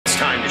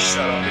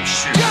shut up and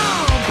shoot.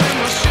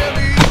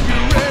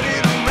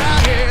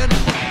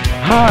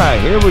 Hi,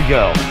 here we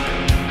go.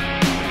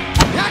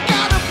 I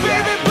got a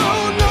baby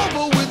blown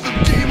over with a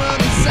demon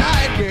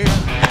inside me.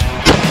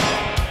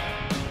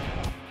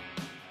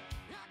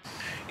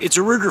 It's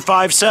a Ruger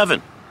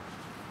 5.7.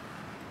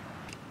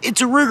 It's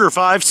a Ruger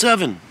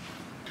 5.7.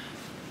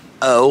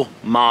 Oh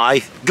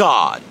my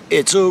God,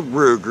 it's a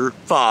Ruger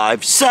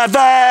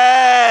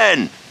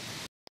 5.7!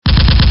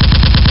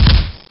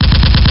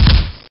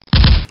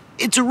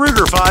 It's a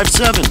Ruger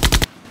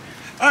 5.7.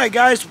 Alright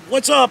guys,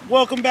 what's up?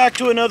 Welcome back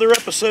to another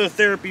episode of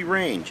Therapy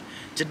Range.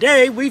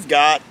 Today we've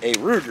got a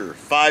Ruger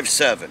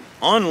 5.7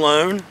 on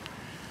loan,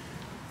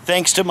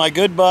 thanks to my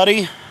good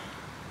buddy.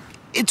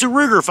 It's a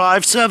Ruger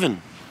 5.7.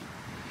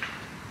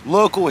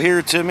 Local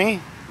here to me.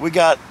 We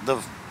got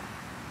the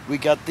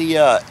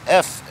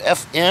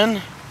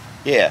FN,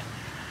 yeah,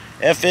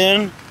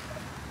 FN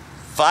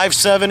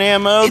 5.7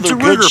 ammo. It's a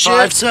Ruger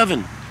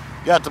 5.7.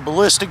 Got the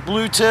ballistic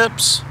blue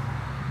tips.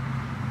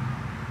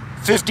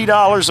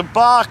 $50 a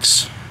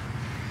box.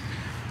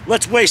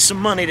 Let's waste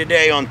some money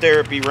today on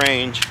Therapy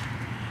Range.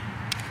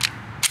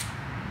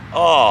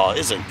 Oh,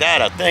 isn't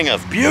that a thing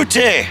of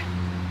beauty?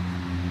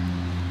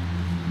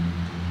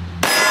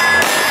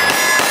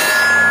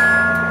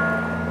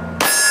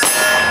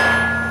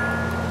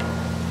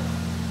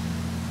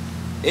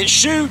 It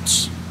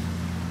shoots.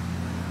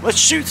 Let's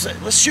shoot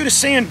a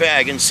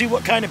sandbag and see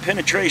what kind of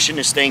penetration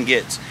this thing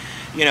gets.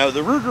 You know,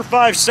 the Ruger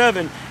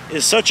 5.7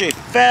 is such a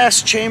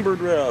fast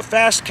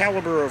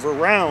caliber of a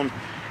round,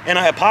 and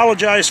I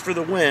apologize for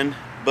the wind,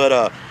 but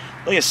like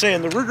I was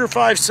saying, the Ruger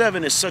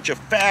 5.7 is such a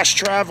fast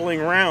traveling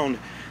round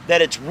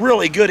that it's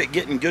really good at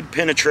getting good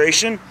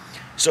penetration.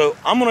 So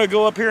I'm gonna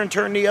go up here and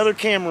turn the other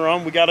camera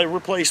on. We got a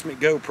replacement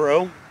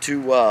GoPro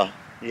to,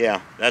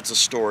 yeah, that's a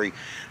story.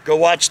 Go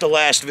watch the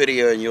last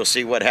video and you'll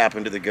see what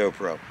happened to the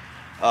GoPro.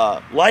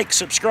 Like,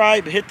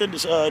 subscribe, hit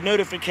the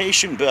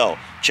notification bell.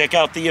 Check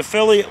out the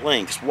affiliate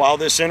links. While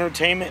this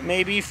entertainment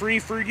may be free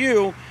for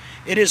you,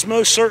 it is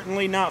most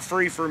certainly not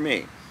free for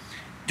me.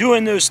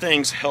 Doing those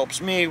things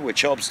helps me,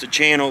 which helps the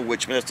channel,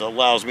 which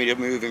allows me to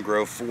move and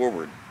grow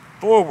forward.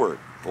 Forward.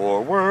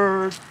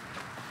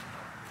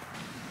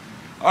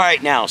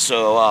 Alright, now,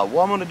 so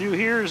what I'm going to do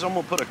here is I'm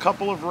going to put a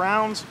couple of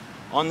rounds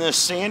on this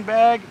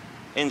sandbag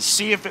and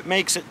see if it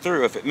makes it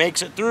through. If it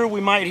makes it through,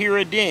 we might hear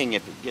a ding.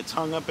 If it gets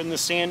hung up in the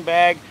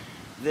sandbag,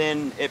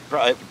 then it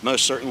probably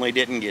most certainly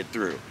didn't get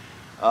through.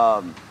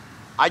 I'm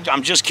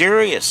just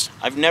curious.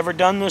 I've never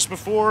done this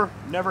before,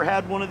 never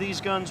had one of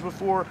these guns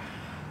before.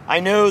 I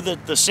know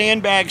that the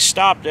sandbag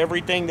stopped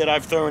everything that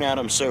I've thrown at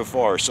them so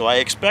far, so I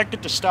expect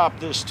it to stop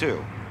this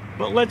too.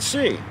 But let's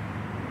see.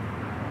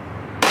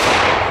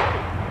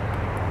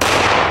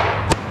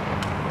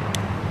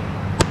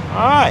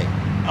 Alright,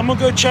 I'm gonna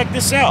go check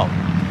this out.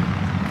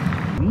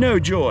 No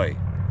joy.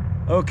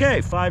 Okay,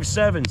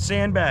 5.7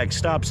 sandbag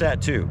stops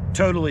at 2.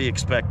 Totally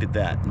expected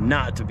that.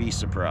 Not to be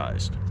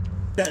surprised.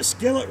 That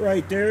skillet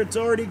right there, it's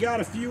already got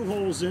a few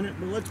holes in it,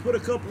 but let's put a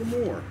couple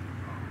more.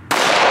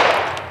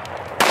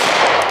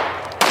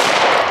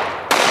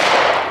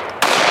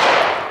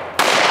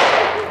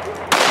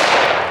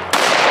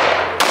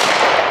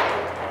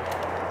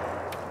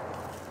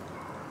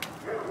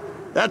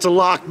 That's a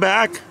lock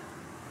back.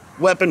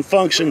 Weapon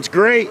functions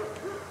great.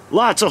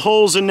 Lots of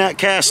holes in that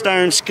cast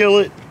iron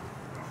skillet.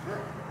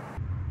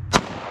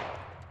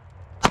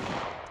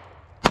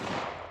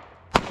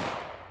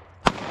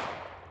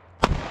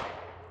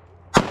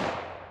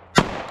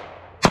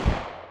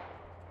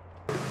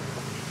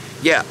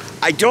 Yeah,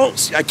 I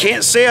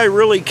can't say I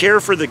really care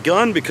for the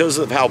gun because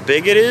of how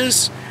big it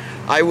is.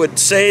 I would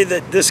say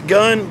that this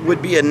gun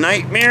would be a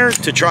nightmare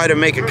to try to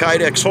make a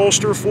Kydex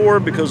holster for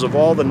because of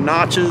all the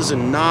notches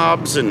and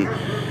knobs and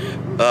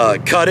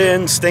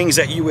cut-ins, things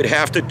that you would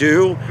have to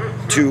do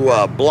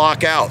to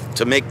block out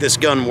to make this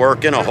gun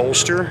work in a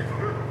holster.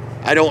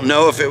 I don't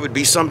know if it would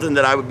be something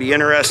that I would be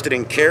interested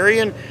in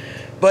carrying,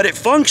 but it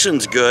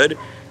functions good,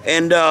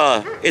 and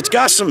it's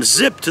got some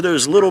zip to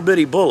those little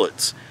bitty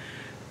bullets.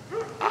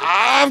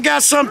 I've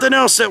got something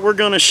else that we're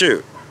gonna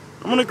shoot.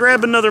 I'm gonna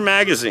grab another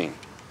magazine.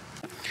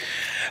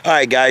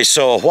 Alright guys,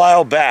 so a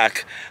while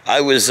back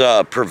I was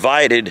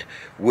provided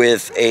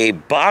with a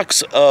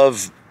box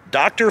of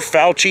Dr.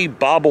 Fauci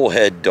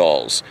bobblehead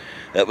dolls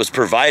that was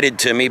provided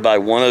to me by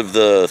one of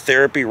the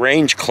Therapy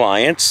Range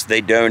clients. They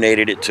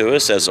donated it to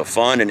us as a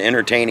fun and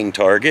entertaining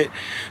target.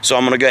 So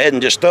I'm going to go ahead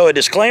and just throw a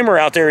disclaimer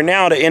out there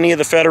now to any of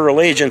the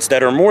federal agents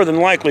that are more than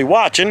likely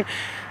watching.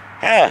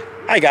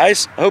 Hi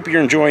guys, I hope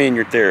you're enjoying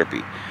your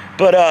therapy.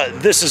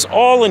 But this is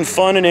all in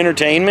fun and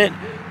entertainment.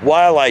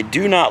 While I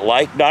do not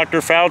like Dr.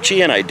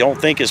 Fauci and I don't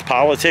think his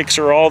politics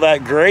are all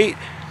that great,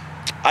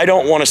 I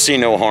don't want to see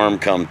no harm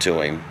come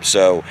to him.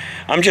 So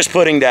I'm just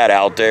putting that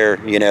out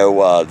there. You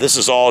know, this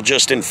is all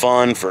just in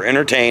fun for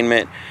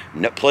entertainment.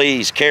 No,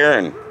 please,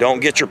 Karen,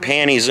 don't get your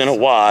panties in a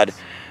wad.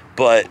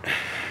 But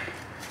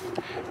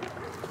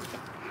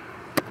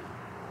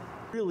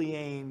really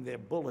aim their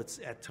bullets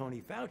at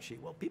Tony Fauci.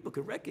 Well, people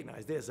could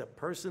recognize there's a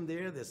person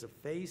there, there's a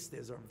face,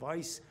 there's a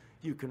voice,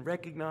 you can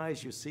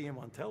recognize, you see them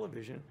on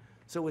television,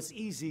 so it's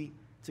easy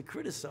to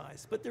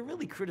criticize. But they're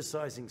really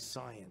criticizing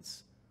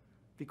science,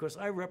 because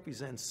I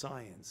represent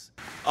science.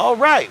 All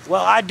right,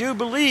 well, I do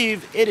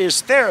believe it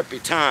is therapy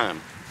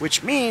time,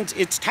 which means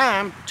it's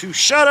time to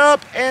shut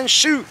up and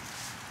shoot.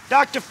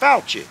 Dr.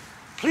 Fauci,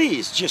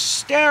 please just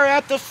stare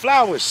at the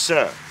flowers,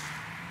 sir.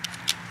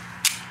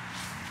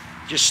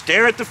 Just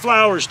stare at the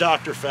flowers,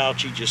 Dr.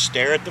 Fauci. Just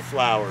stare at the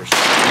flowers.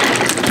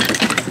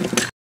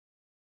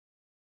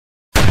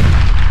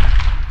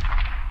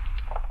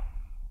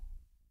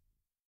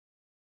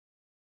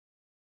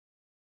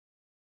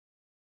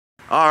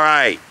 All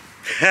right.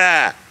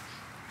 Ha.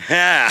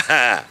 Ha.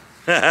 Ha.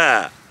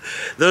 Ha.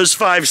 Those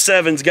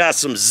 5.7s got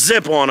some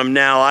zip on them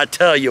now, I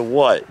tell you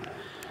what.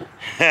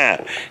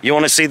 Ha. You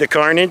want to see the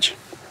carnage?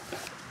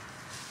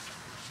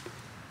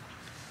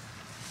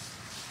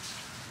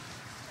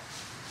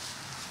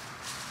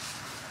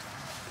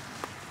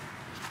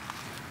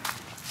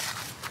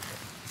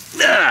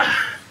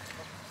 Ah.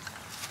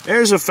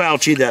 There's a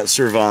Fauci that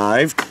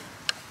survived.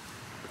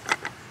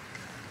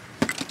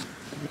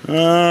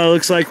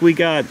 Looks like we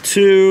got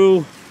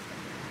 2.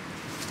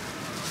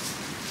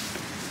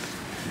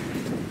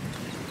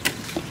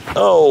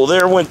 Oh,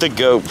 there went the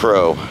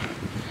GoPro.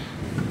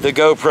 The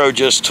GoPro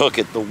just took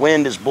it. The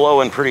wind is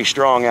blowing pretty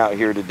strong out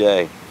here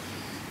today.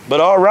 But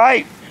all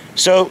right,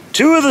 so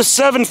 2 of the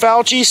 7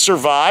 Faucis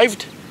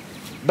survived.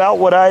 About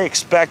what I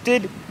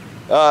expected.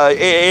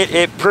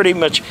 It pretty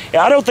much,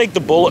 I don't think the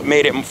bullet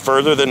made it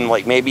further than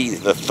like maybe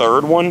the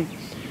 3rd one.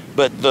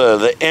 But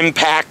the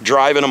impact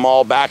driving them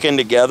all back in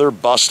together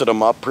busted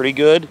them up pretty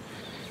good.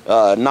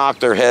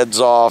 Knocked their heads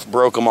off,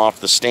 broke them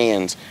off the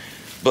stands.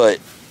 But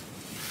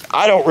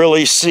I don't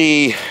really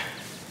see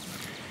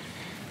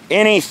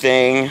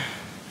anything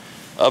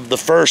of the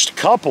first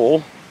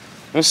couple.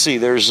 Let's see,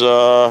 there's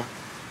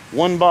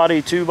 1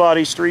 body, 2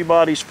 bodies, 3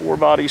 bodies, 4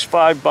 bodies,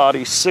 5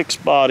 bodies, 6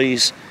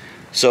 bodies.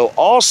 So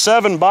all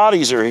 7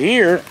 bodies are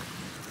here.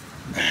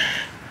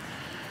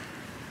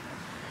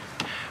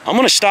 I'm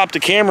gonna stop the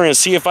camera and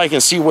see if I can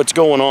see what's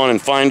going on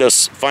and find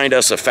us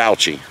a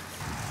Fauci.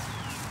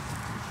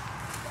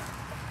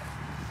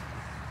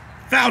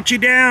 Fauci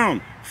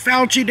down!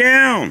 Fauci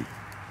down!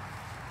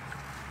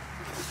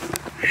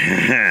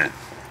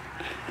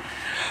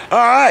 All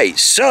right,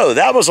 so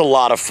that was a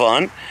lot of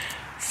fun.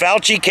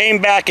 Fauci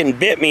came back and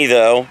bit me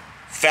though.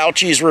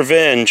 Fauci's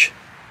revenge.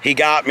 He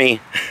got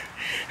me.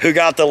 Who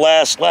got the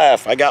last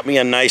laugh? I got me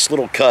a nice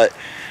little cut.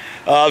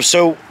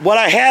 So what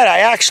I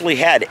actually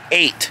had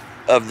 8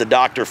 of the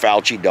Dr.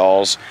 Fauci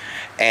dolls,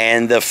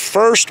 and the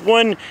first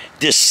one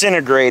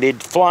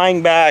disintegrated,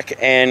 flying back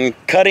and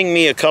cutting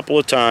me a couple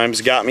of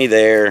times. Got me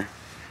there,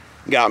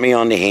 got me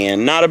on the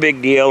hand. Not a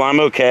big deal, I'm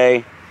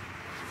okay.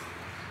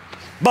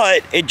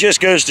 But it just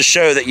goes to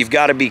show that you've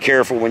got to be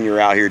careful when you're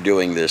out here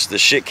doing this.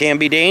 This shit can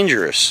be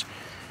dangerous.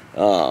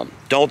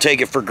 Don't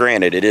take it for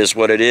granted. It is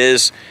what it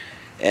is.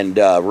 And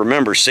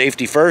remember,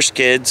 safety first,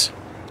 kids.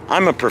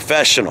 I'm a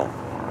professional.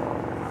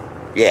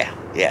 Yeah,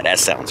 that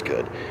sounds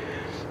good.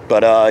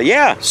 But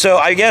yeah, so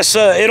I guess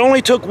it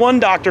only took 1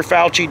 Dr.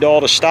 Fauci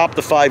doll to stop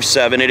the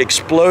 5.7. It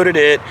exploded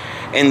it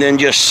and then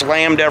just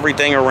slammed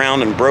everything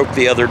around and broke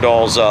the other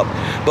dolls up.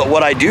 But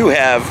what I do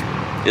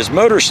have is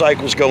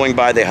motorcycles going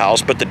by the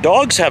house, but the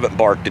dogs haven't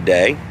barked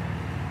today.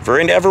 For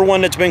everyone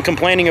that's been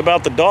complaining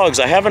about the dogs,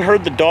 I haven't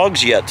heard the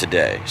dogs yet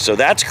today, so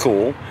that's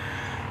cool.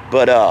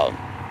 But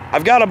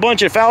I've got a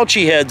bunch of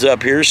Fauci heads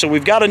up here, so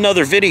we've got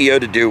another video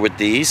to do with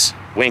these.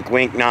 Wink,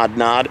 wink, nod,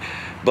 nod.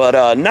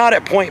 But not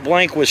at point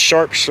blank with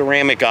sharp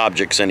ceramic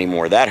objects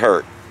anymore. That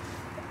hurt.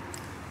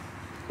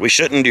 We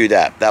shouldn't do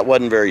that. That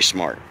wasn't very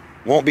smart.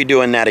 Won't be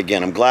doing that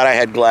again. I'm glad I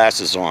had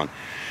glasses on.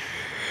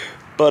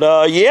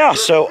 But yeah,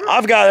 so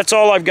that's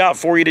all I've got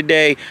for you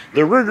today.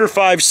 The Ruger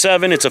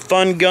 5.7, it's a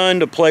fun gun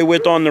to play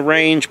with on the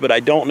range, but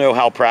I don't know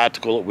how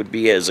practical it would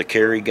be as a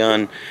carry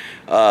gun.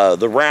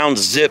 The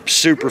rounds zip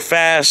super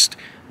fast.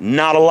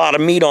 Not a lot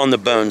of meat on the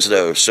bones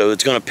though, so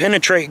it's going to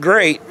penetrate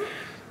great.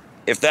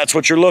 If that's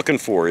what you're looking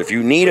for, if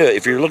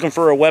you're looking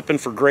for a weapon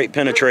for great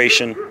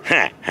penetration,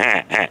 the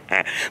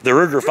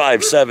Ruger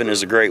 5.7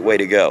 is a great way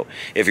to go.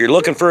 If you're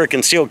looking for a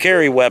concealed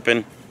carry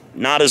weapon,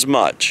 not as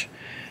much.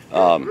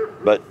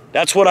 But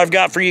that's what I've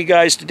got for you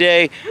guys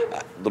today.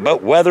 The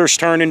weather's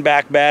turning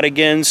back bad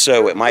again,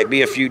 so it might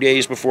be a few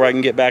days before I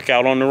can get back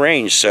out on the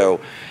range. So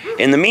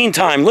in the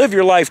meantime, live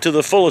your life to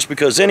the fullest,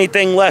 because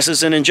anything less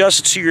is an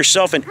injustice to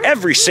yourself and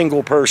every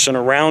single person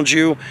around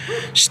you.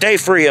 Stay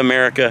free,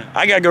 America.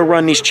 I gotta go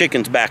run these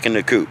chickens back in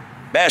the coop.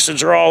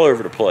 Bastards are all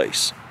over the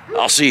place.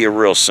 I'll see you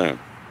real soon.